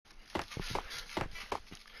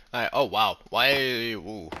Alright, oh wow. Why?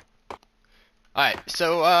 Ooh. Alright,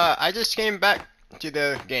 so I just came back to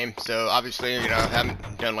the game, so obviously, I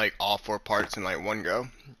haven't done like all 4 parts in like one go.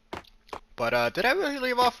 But did I really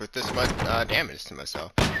leave off with this much damage to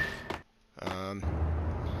myself? Alright.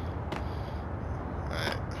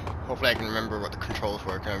 Hopefully I can remember what the controls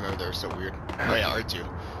were, 'cause I remember they were so weird. Oh yeah, R2.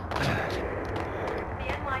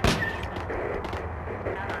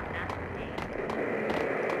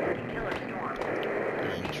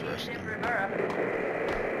 Interesting.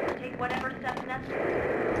 Take whatever steps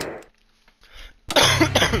necessary.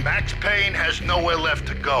 Max Payne has nowhere left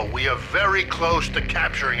to go. We are very close to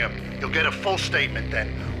capturing him. You'll get a full statement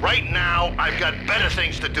then. Right now, I've got better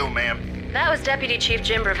things to do, ma'am. That was Deputy Chief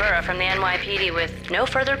Jim Rivera from the NYPD with no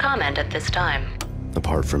further comment at this time.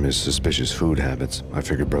 Apart from his suspicious food habits, I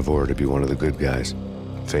figured Bravura to be one of the good guys.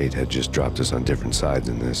 Fate had just dropped us on different sides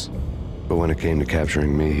in this. But when it came to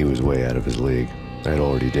capturing me, he was way out of his league. I had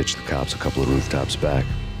already ditched the cops a couple of rooftops back.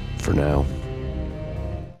 For now.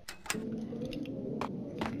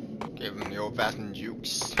 Gave him the old-fashioned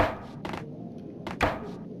jukes.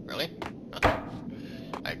 Really?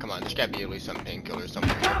 Alright, come on, there's gotta be at least some painkiller or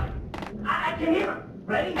something. I can hear him.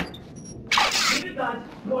 Ready? Keep your guns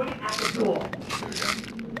pointing at the door.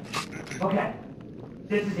 Okay,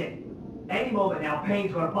 this is it. Any moment now,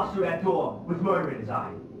 Payne's gonna bust through that door with murder in his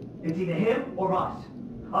eye. It's either him or us.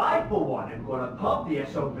 I, for one, am gonna pump the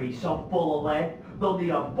SOB so full of lead, they'll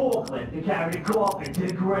need a forklift to carry the coffin to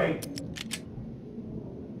the grave.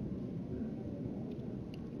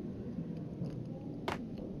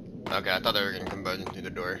 Okay, I thought they were gonna come buzzing through the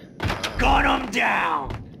door. Gun him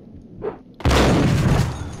down!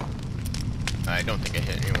 I don't think I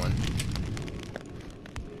hit anyone.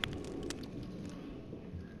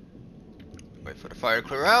 Wait for the fire to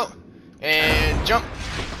clear out. And jump!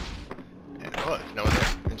 And oh, no one there.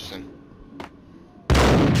 Interesting.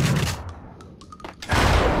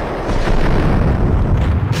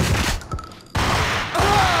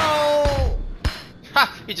 Oh! Ha!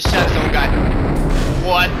 He just shot his own guy.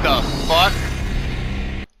 What the fuck?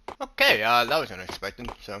 Okay, that was unexpected.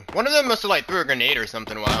 So one of them must have like threw a grenade or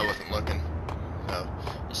something while I wasn't looking. So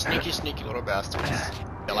you sneaky, sneaky little bastards.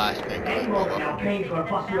 The last thing. Any moment now, Payne's gonna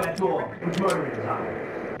bust through that door with murder in his eye.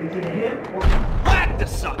 It's either him or... Whack the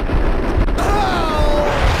sucker!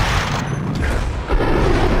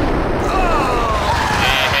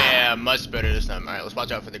 Yeah, much better this time. Alright, let's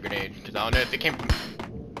watch out for the grenade. Because I don't know if they came from...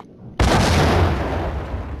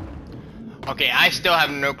 Okay, I still have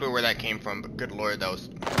no clue where that came from, but good lord, that was...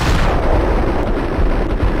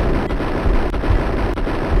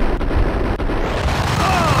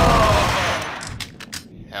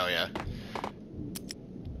 Hell yeah.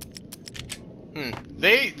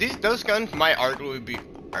 Those guns might arguably be...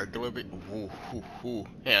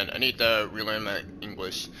 And I need to relearn my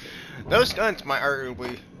English. Those guns might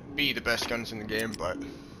arguably be the best guns in the game, but...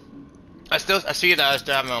 I see that I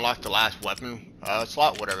still haven't unlocked the last weapon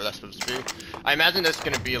slot, whatever that's supposed to be. I imagine that's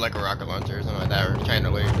gonna be like a rocket launcher or something like that, or trying to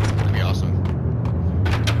leave. That'd be awesome.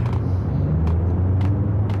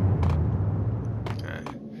 Okay.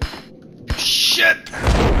 Shit!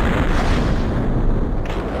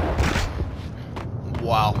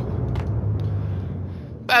 Wow.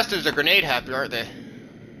 Bastards are grenade happy, aren't they?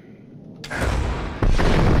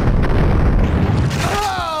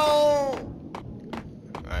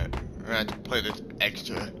 Alright, we're gonna have to play this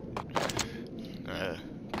extra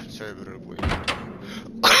conservatively.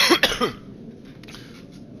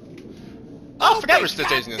 Oh, I forgot we're still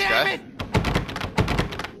chasing this guy.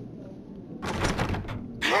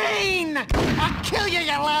 Payne! I'll kill you,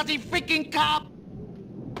 you lousy freaking cop!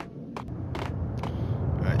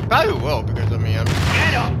 You probably will, because I mean, I'm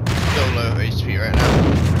still low HP right now.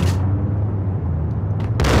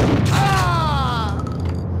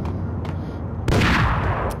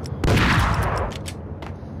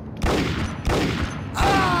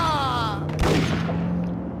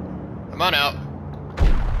 Come on out.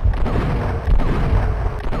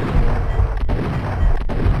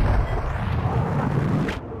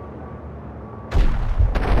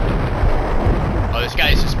 Oh, this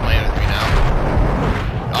guy's just playing with me now.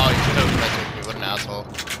 Oh, he's still messing with me. What an asshole.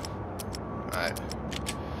 Alright.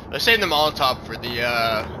 Let's save the Molotov for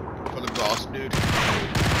the boss dude.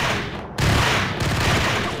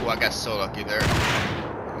 Oh, I got so lucky there.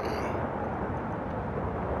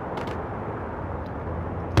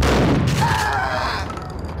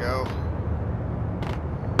 Go.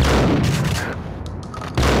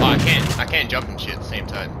 Oh, I can't jump and shit at the same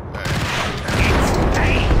time. Alright.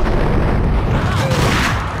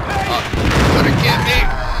 Oh, you're gonna get me!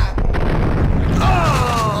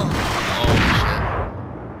 Oh shit.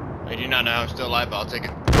 I do not know how I'm still alive, but I'll take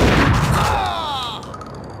it.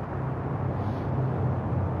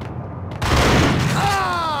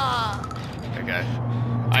 Okay.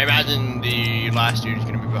 I imagine the last dude is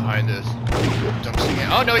gonna be behind this. Jumps again.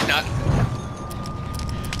 Oh no, he's not.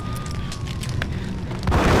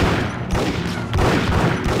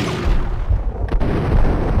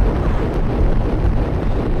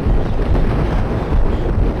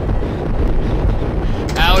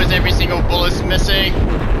 How is every single bullet missing?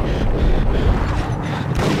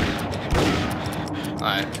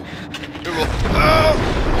 Alright. Google. Oh!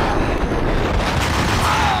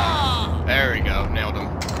 There we go, nailed him.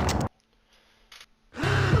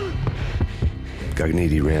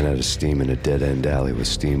 Cogniti ran out of steam in a dead-end alley with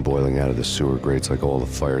steam boiling out of the sewer grates like all the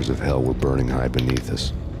fires of hell were burning high beneath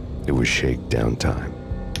us. It was shakedown time.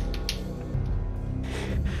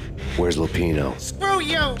 Where's Lupino? Screw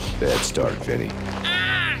you! Bad start, Vinny.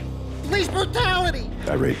 Ah! Police brutality!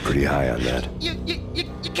 I rate pretty high on that. You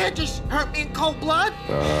can't just hurt me in cold blood?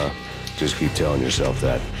 Just keep telling yourself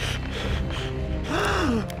that.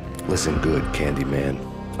 Listen good, Candyman.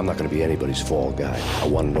 I'm not gonna be anybody's fall guy. I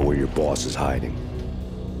want to know where your boss is hiding.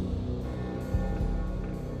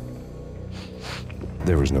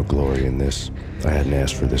 There was no glory in this. I hadn't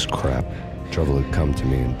asked for this crap. Trouble had come to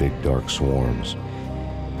me in big dark swarms.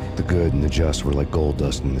 The good and the just were like gold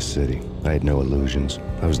dust in the city. I had no illusions.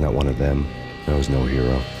 I was not one of them. I was no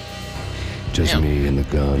hero. Just Damn. me and the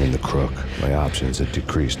gun and the crook. My options had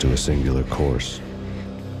decreased to a singular course.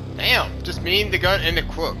 Damn, just me, the gun, and the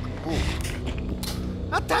crook. Ooh.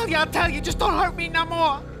 I'll tell you, just don't hurt me no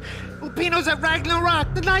more. Lupino's at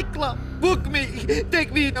Ragnarok, the nightclub. Book me,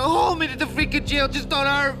 take me, haul me to the freaking jail, just don't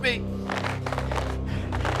hurt me.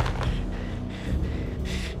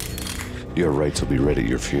 Your rights will be ready at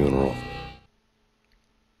your funeral.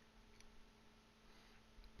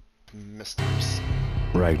 Misters.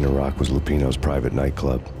 Ragnarok was Lupino's private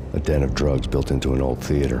nightclub, a den of drugs built into an old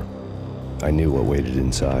theater. I knew what waited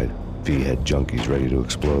inside. V had junkies ready to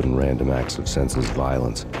explode in random acts of senseless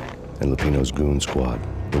violence, and Lupino's goon squad,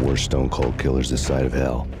 the worst stone-cold killers this side of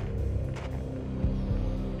hell.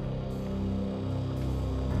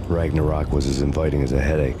 Ragnarok was as inviting as a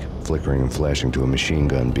headache, flickering and flashing to a machine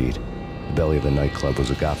gun beat. The belly of the nightclub was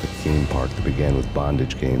a gothic theme park that began with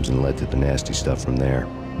bondage games and led to the nasty stuff from there.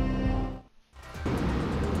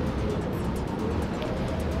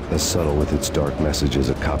 As subtle with its dark message as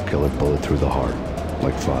a cop-killer bullet through the heart.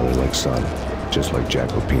 Like father, like son, just like Jack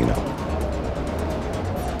Lupino.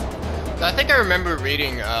 I think I remember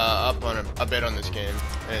reading up on a bit on this game.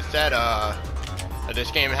 And it said that this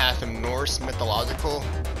game has some Norse mythological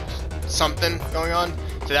something going on.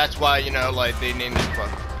 So that's why, you know, like they named it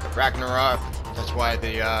Ragnarok. That's why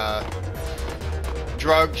the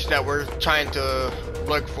drugs that we're trying to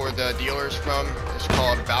look for the dealers from is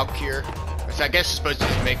called Valkyr. Which I guess is supposed to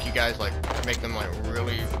just make you guys like, make them like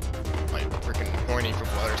really like freaking horny for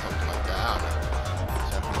blood or something like that. I don't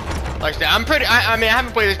know. So, like I said, I mean, I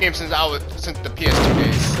haven't played this game since the PS2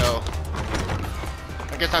 days, so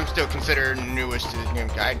I guess I'm still considered newish to this game.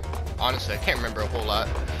 Honestly, I can't remember a whole lot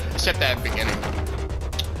except that beginning.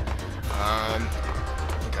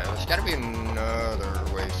 Okay, there's got to be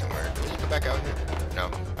another way somewhere. Can we just go back out here? No.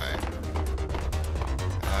 All right.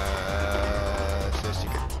 So a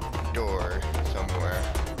secret door somewhere.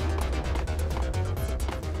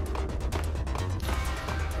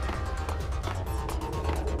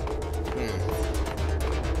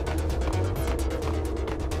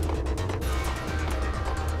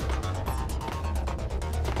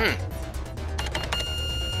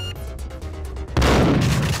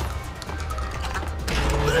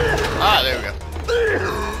 Ah, there we go.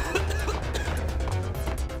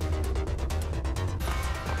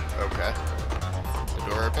 Okay. The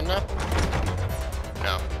door open now?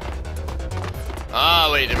 No. Ah,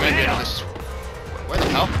 wait, it might be able to just... Where the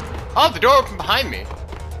hell? Oh, the door opened behind me.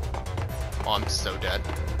 Oh, I'm so dead.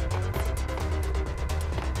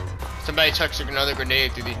 Somebody chucks another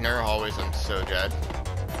grenade through these narrow hallways. I'm so dead.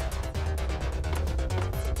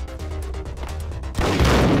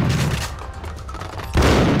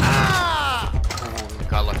 Ooh,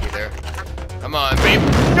 got lucky there. Come on, babe.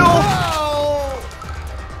 No!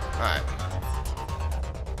 Alright.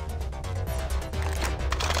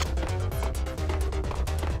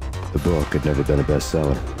 The book had never been a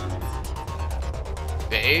bestseller.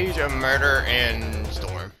 The Age of Murder and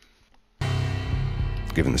Storm.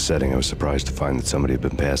 Given the setting, I was surprised to find that somebody had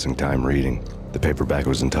been passing time reading. The paperback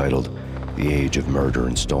was entitled, The Age of Murder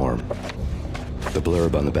and Storm. The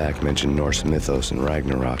blurb on the back mentioned Norse mythos and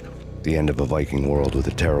Ragnarok, the end of a Viking world with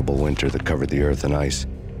a terrible winter that covered the earth in ice,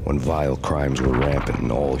 when vile crimes were rampant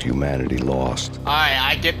and all humanity lost. Alright,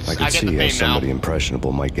 I get I could the see how Payne somebody now.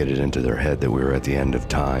 impressionable might get it into their head that we were at the end of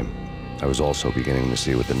time. I was also beginning to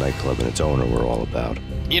see what the nightclub and its owner were all about.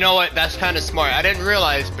 You know what? That's kind of smart. I didn't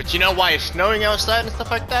realize, but you know why it's snowing outside and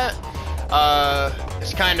stuff like that?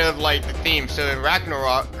 It's kind of like the theme. So in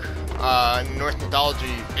Ragnarok, in Norse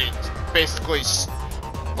mythology, it's basically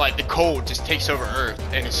like the cold just takes over Earth,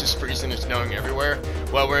 and it's just freezing and snowing everywhere.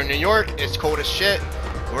 Well, we're in New York. It's cold as shit.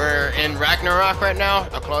 We're in Ragnarok right now,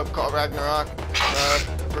 a club called Ragnarok,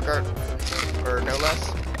 or no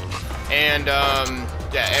less. And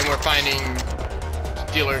yeah, and we're finding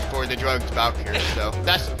dealers for the drugs about here. So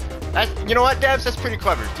that's you know what, Devs, that's pretty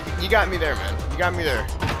clever. You got me there, man. You got me there.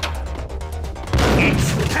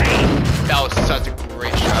 It's Payne! That was such a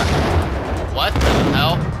great shot. What the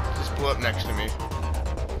hell? Just blew up next to me.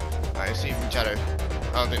 Alright, see if we can try to.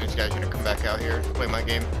 I don't think this guy's gonna come back out here and play my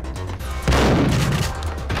game.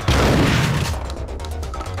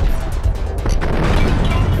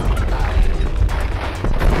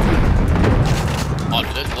 Oh,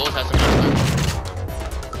 dude, those bullets have some nice.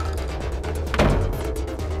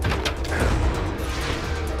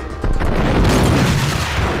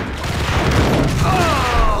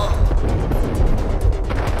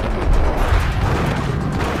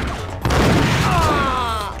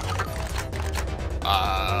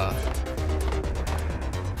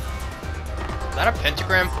 Is that a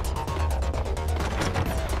pentagram?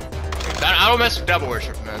 I don't mess with devil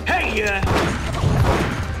worship, man. Hey,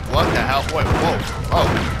 What the hell? Wait, whoa. Oh.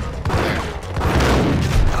 There.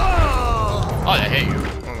 Oh, they hit you.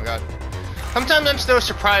 Oh my god. Sometimes I'm still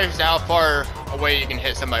surprised how far away you can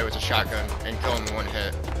hit somebody with a shotgun and kill them in one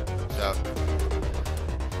hit. So.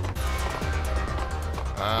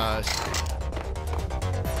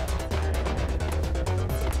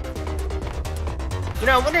 You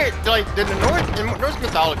know, I wonder, like, in Norse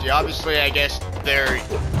mythology, obviously, I guess they're...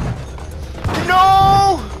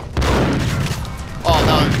 No! Oh,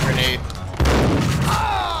 that was a grenade.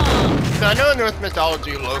 So I know in Norse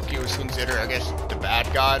mythology, Loki was considered, I guess, the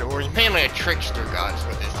bad god, or he's mainly a trickster god, is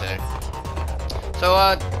what they say. So,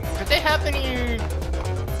 did they have any,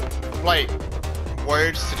 like,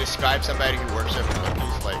 words to describe somebody who worships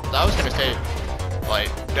Loki's? Like, I was gonna say, like,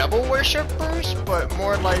 devil worshippers, but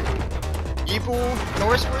more like evil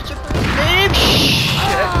Norse worshippers? Maybe?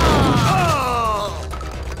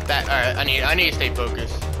 That, alright, I need to stay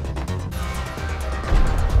focused.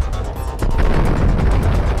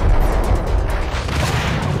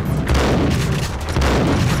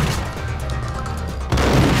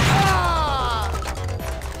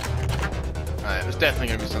 Alright, there's definitely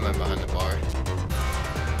gonna be someone behind the bar.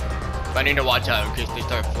 But I need to watch out in case they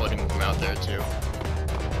start flooding from out there too.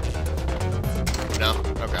 No?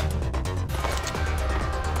 Okay.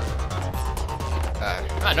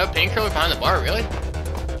 No painkiller behind the bar, really?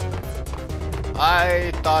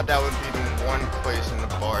 I thought that would be the one place in the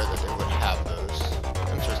bar that they would have those.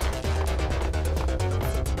 Interesting.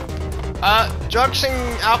 Drugs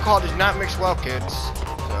and alcohol does not mix well, kids.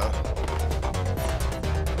 So.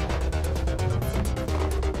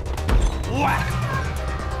 Whack!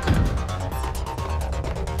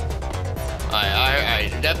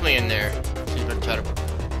 Alright, definitely in there. See if I can try to.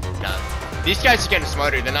 Nah. These guys are getting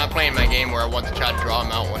smarter. They're not playing my game where I want to try to draw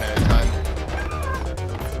them out one at a time.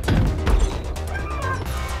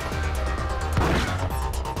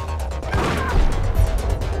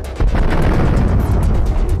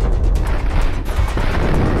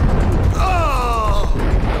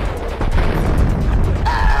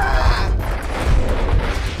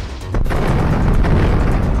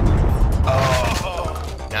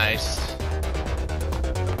 Nice.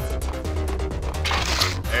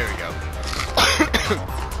 There we go.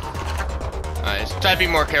 Alright, so try to be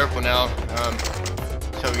more careful now,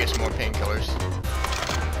 so we get some more painkillers.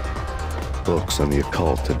 Books on the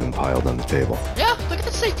occult had been piled on the table. Yeah, look at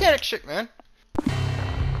the satanic shit, man.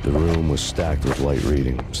 The room was stacked with light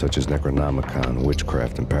reading, such as Necronomicon,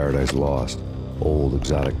 Witchcraft, and Paradise Lost. Old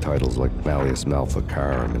exotic titles like Malleus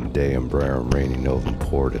Maleficarum and De Umbrarum Reini Novum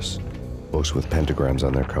Portus. Books with pentagrams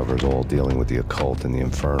on their covers, all dealing with the occult and the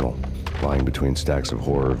infernal, lying between stacks of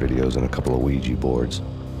horror videos and a couple of Ouija boards.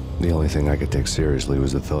 The only thing I could take seriously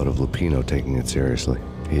was the thought of Lupino taking it seriously.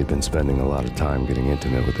 He had been spending a lot of time getting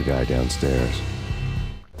intimate with the guy downstairs.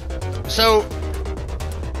 So,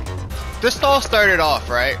 this all started off,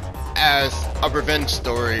 right, as a revenge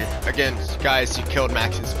story against guys who killed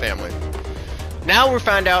Max's family. Now we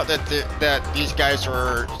found out that that these guys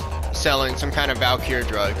were selling some kind of Valkyrie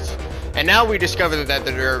drugs. And now we discover that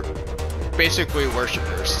they're basically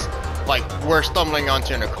worshippers. Like, we're stumbling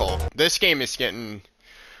onto an occult. This game is getting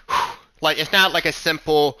Like, it's not like a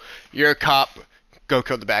simple, you're a cop, go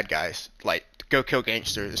kill the bad guys. Like, go kill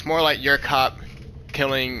gangsters. It's more like you're a cop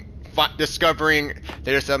killing, discovering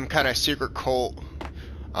there's some kind of secret cult,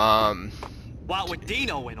 What with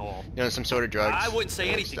Dino and all? you know, some sort of drugs. I wouldn't say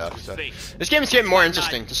and anything stuff, to his so. face. This game is getting more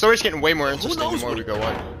interesting. The story's getting way more interesting the knows more what we he go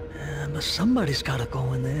on. But somebody's gotta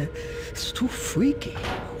go in there. It's too freaky.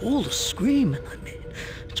 All the screaming, I mean.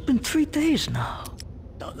 It's been 3 days now.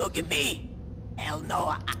 Don't look at me. Hell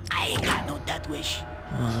no, I ain't got no death wish.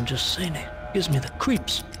 I'm just saying it gives me the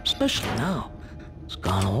creeps, especially now. It's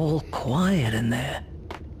gone all quiet in there.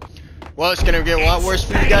 Well, it's gonna get a lot worse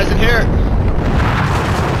for you guys in here.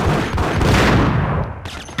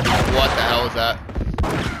 What the hell is that?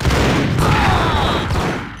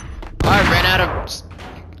 I ran out of,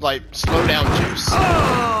 like, slow down juice.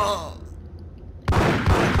 Oh,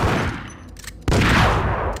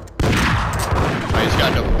 he's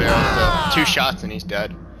got a double barrel, so 2 shots and he's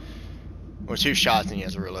dead. Or 2 shots and he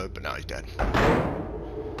has a reload, but now he's dead.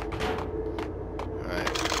 Alright.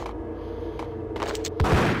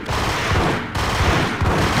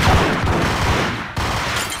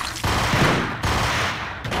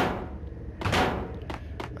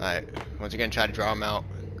 Alright, once again try to draw him out.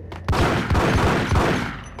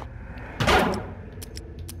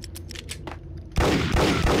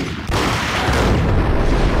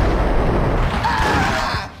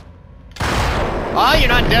 Ah, you're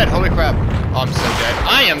not dead, holy crap. Oh, I'm so dead.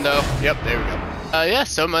 I am though. Yep, there we go. Yeah,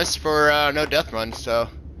 so much for no death runs, so.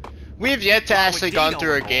 We've yet to actually gone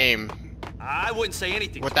through a game I wouldn't say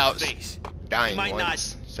anything without to his face. dying Might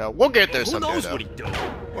once. So we'll get there Who someday knows though. what he'd do?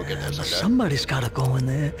 We'll get there But someday. somebody's gotta go in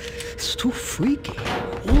there. It's too freaky.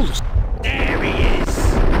 All the There he is.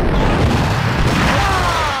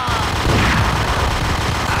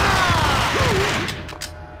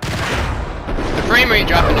 The frame rate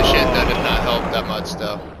dropping to shit though did not help that much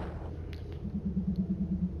though.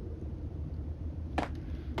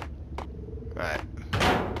 Alright.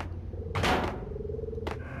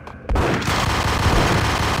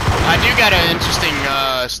 I do got an interesting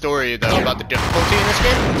story though about the difficulty in this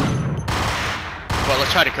game. Well,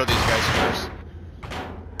 let's try to kill these guys first.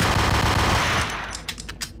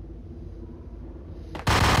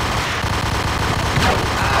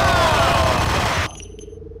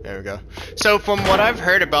 There we go. So from what I've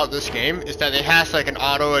heard about this game is that it has like an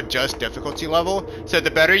auto adjust difficulty level. So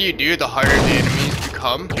the better you do, the harder the enemies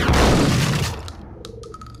become. Is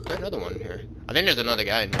there another one here? I think there's another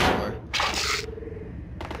guy in here somewhere.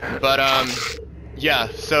 But yeah,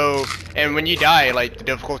 so, and when you die, like, the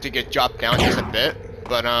difficulty gets dropped down just a bit.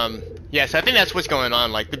 But yeah, so I think that's what's going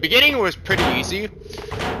on. Like, the beginning was pretty easy.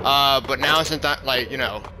 But now since I, like, you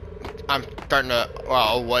know, I'm starting to,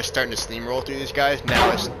 well, I was starting to steamroll through these guys,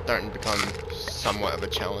 now it's starting to become somewhat of a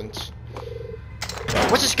challenge.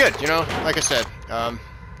 Which is good, you know, like I said.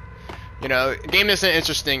 You know, the game isn't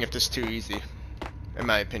interesting if it's too easy, in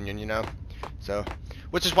my opinion, you know. So,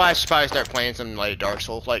 which is why I should probably start playing some like Dark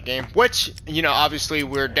Souls-like game. Which, you know, obviously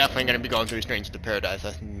we're definitely going to be going through Strangers to Paradise.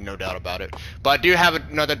 That's no doubt about it. But I do have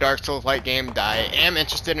another Dark Souls-like game that I am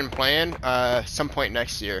interested in playing some point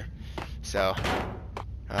next year. So,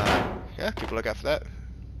 yeah, keep a lookout for that.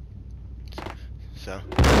 So,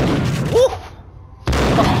 woo!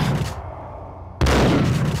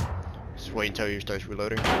 Just wait until you start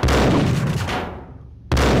reloading.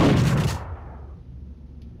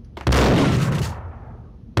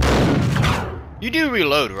 You do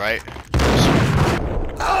reload, right?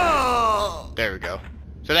 Oh! There we go.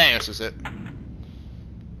 So that answers it.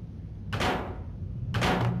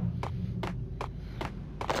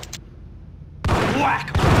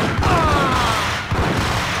 Whack!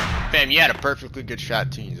 Bam, you had a perfectly good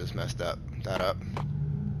shot too, you just messed that up.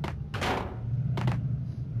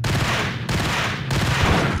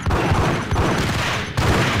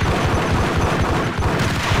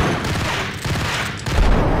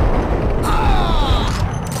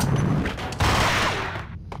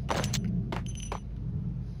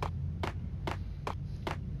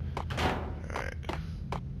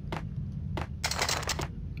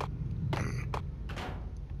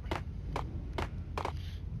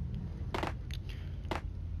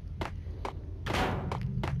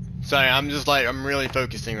 Sorry, I'm just like, I'm really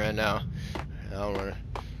focusing right now. I don't wanna...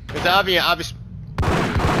 Cause obviously...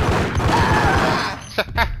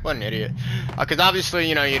 What an idiot. Cause obviously,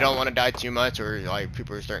 you know, you don't want to die too much, or like,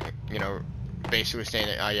 people are starting, you know, basically saying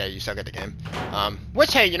that, oh yeah, you suck at the game.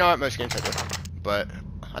 Which, hey, you know what, most games I do. But,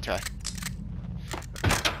 I'll try.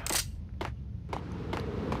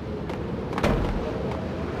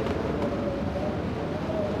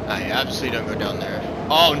 I absolutely don't go down there.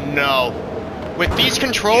 Oh no! With these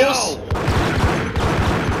controls?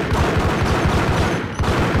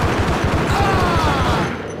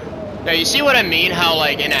 Now you see what I mean? How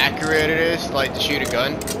like inaccurate it is, like to shoot a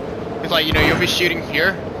gun. It's like, you know, you'll be shooting here,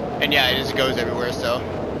 and yeah, it just goes everywhere. So,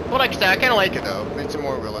 well, like I said, I kind of like it though. It makes it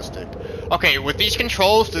more realistic. Okay, with these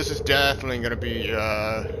controls, this is definitely gonna be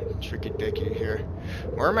tricky dicky here.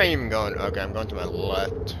 Where am I even going? Okay, I'm going to my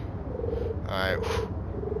left. All right.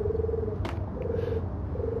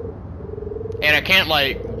 And I can't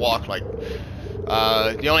like walk like.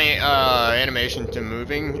 The only animation to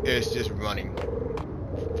moving is just running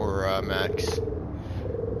for Max.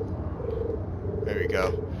 There we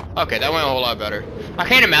go. Okay, that went a whole lot better. I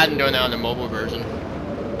can't imagine doing that on the mobile version.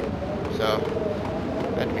 So,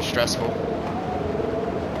 that'd be stressful.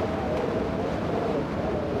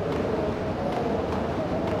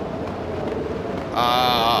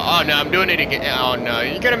 Oh no, I'm doing it again. Oh no,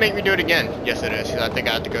 you're gonna make me do it again. Yes, it is, because I think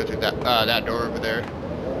I have to go through that that door over there.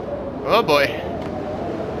 Oh boy.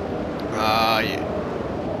 Yeah.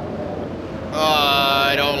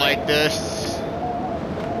 I don't like this.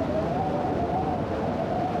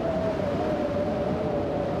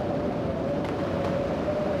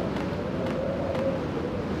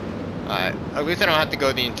 Alright, at least I don't have to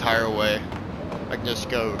go the entire way. I can just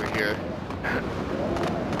go over here.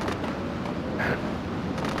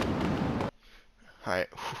 Alright,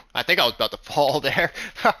 I think I was about to fall there.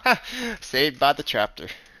 Saved by the chapter.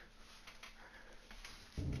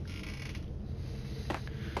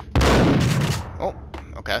 Oh,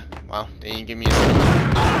 okay. Wow, they didn't give me a second.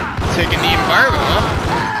 Taking the environment,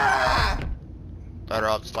 huh? Better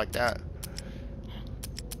off just like that.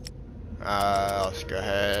 Let's go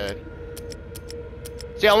ahead.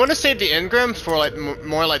 See, I want to save the engrams for like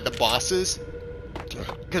more like the bosses,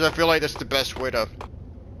 because I feel like that's the best way to,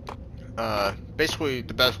 basically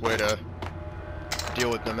the best way to deal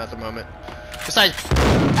with them at the moment. Besides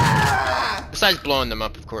blowing them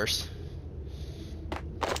up, of course.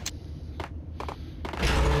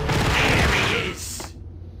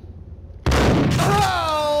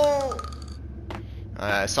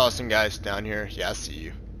 I saw some guys down here. Yeah, I see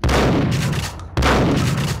you.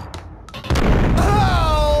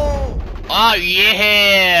 Oh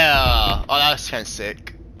yeah! Oh, that was kind of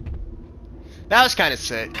sick. That was kind of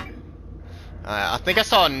sick. I think I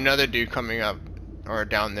saw another dude coming up or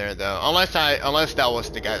down there though. Unless that was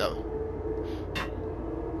the guy though.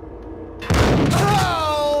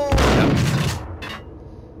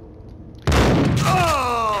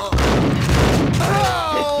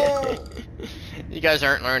 You guys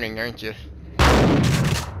aren't learning, aren't you? Can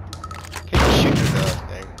you shoot through the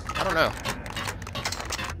thing? I don't know.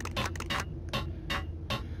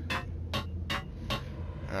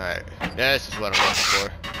 Alright, this is what I'm looking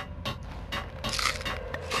for.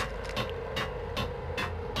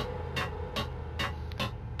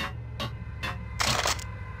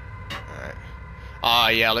 Alright. Ah,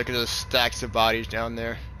 yeah, look at those stacks of bodies down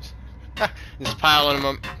there. Just piling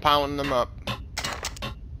them up.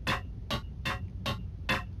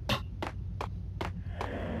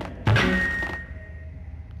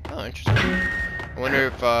 Oh, interesting. I wonder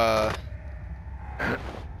if,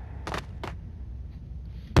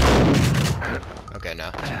 okay,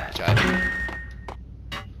 no. Try it.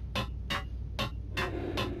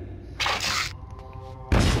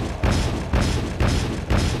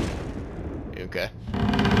 You okay?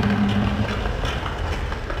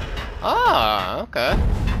 Ah, okay.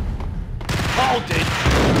 Hold it!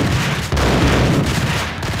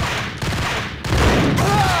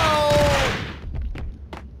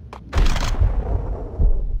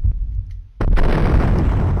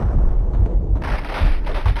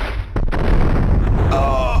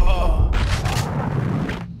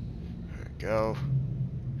 Go.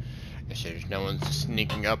 Make sure there's no one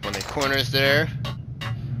sneaking up on the corners there.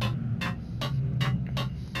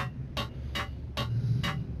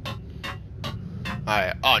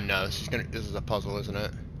 Alright, oh no, this is a puzzle, isn't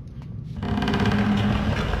it?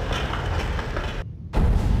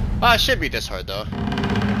 Oh, it should be this hard though.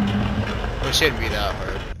 It shouldn't be that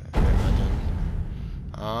hard, I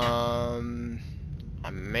imagine. I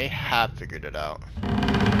may have figured it out.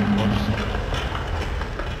 Whoops.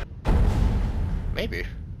 Maybe.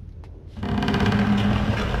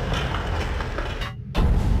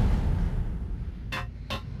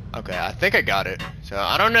 Okay, I think I got it. So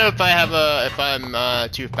I don't know if I'm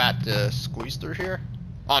too fat to squeeze through here.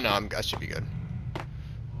 Oh no, I should be good.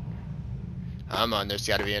 Come on, there's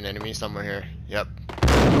gotta be an enemy somewhere here. Yep.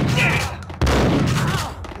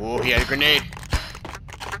 Oh, he had a grenade.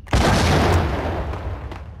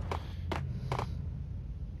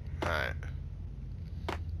 Alright.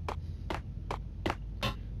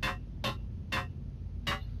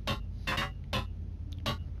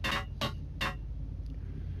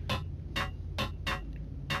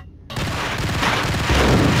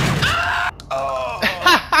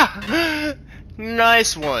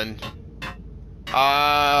 Nice one.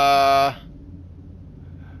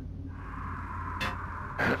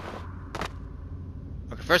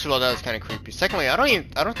 Okay, first of all, that was kind of creepy. Secondly, I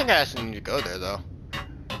don't think I actually need to go there though.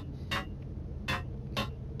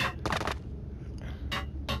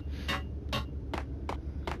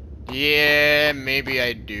 Yeah, maybe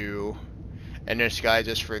I do. And this guy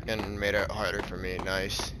just freaking made it harder for me.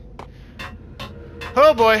 Nice.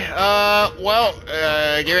 Oh boy.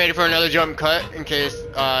 Get ready for another jump cut in case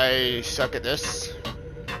I suck at this.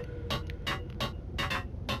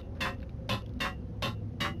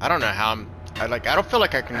 I don't know how I don't feel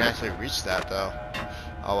like I can actually reach that though.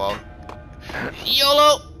 Oh well.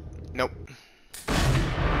 YOLO! Nope.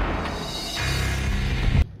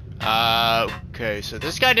 Okay, so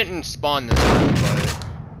this guy didn't spawn this time,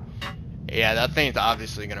 but yeah, that thing's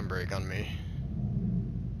obviously gonna break on me.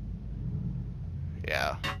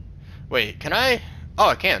 Yeah. Wait, can I? Oh,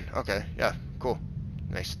 I can. Okay, yeah, cool.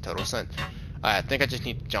 Makes total sense. Alright, I think I just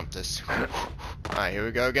need to jump this. Alright, here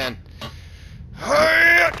we go again.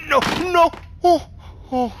 No, no!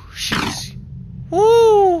 Oh, jeez.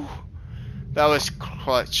 Woo! That was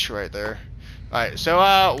clutch right there. Alright, so,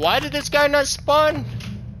 why did this guy not spawn?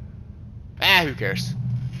 Ah, who cares?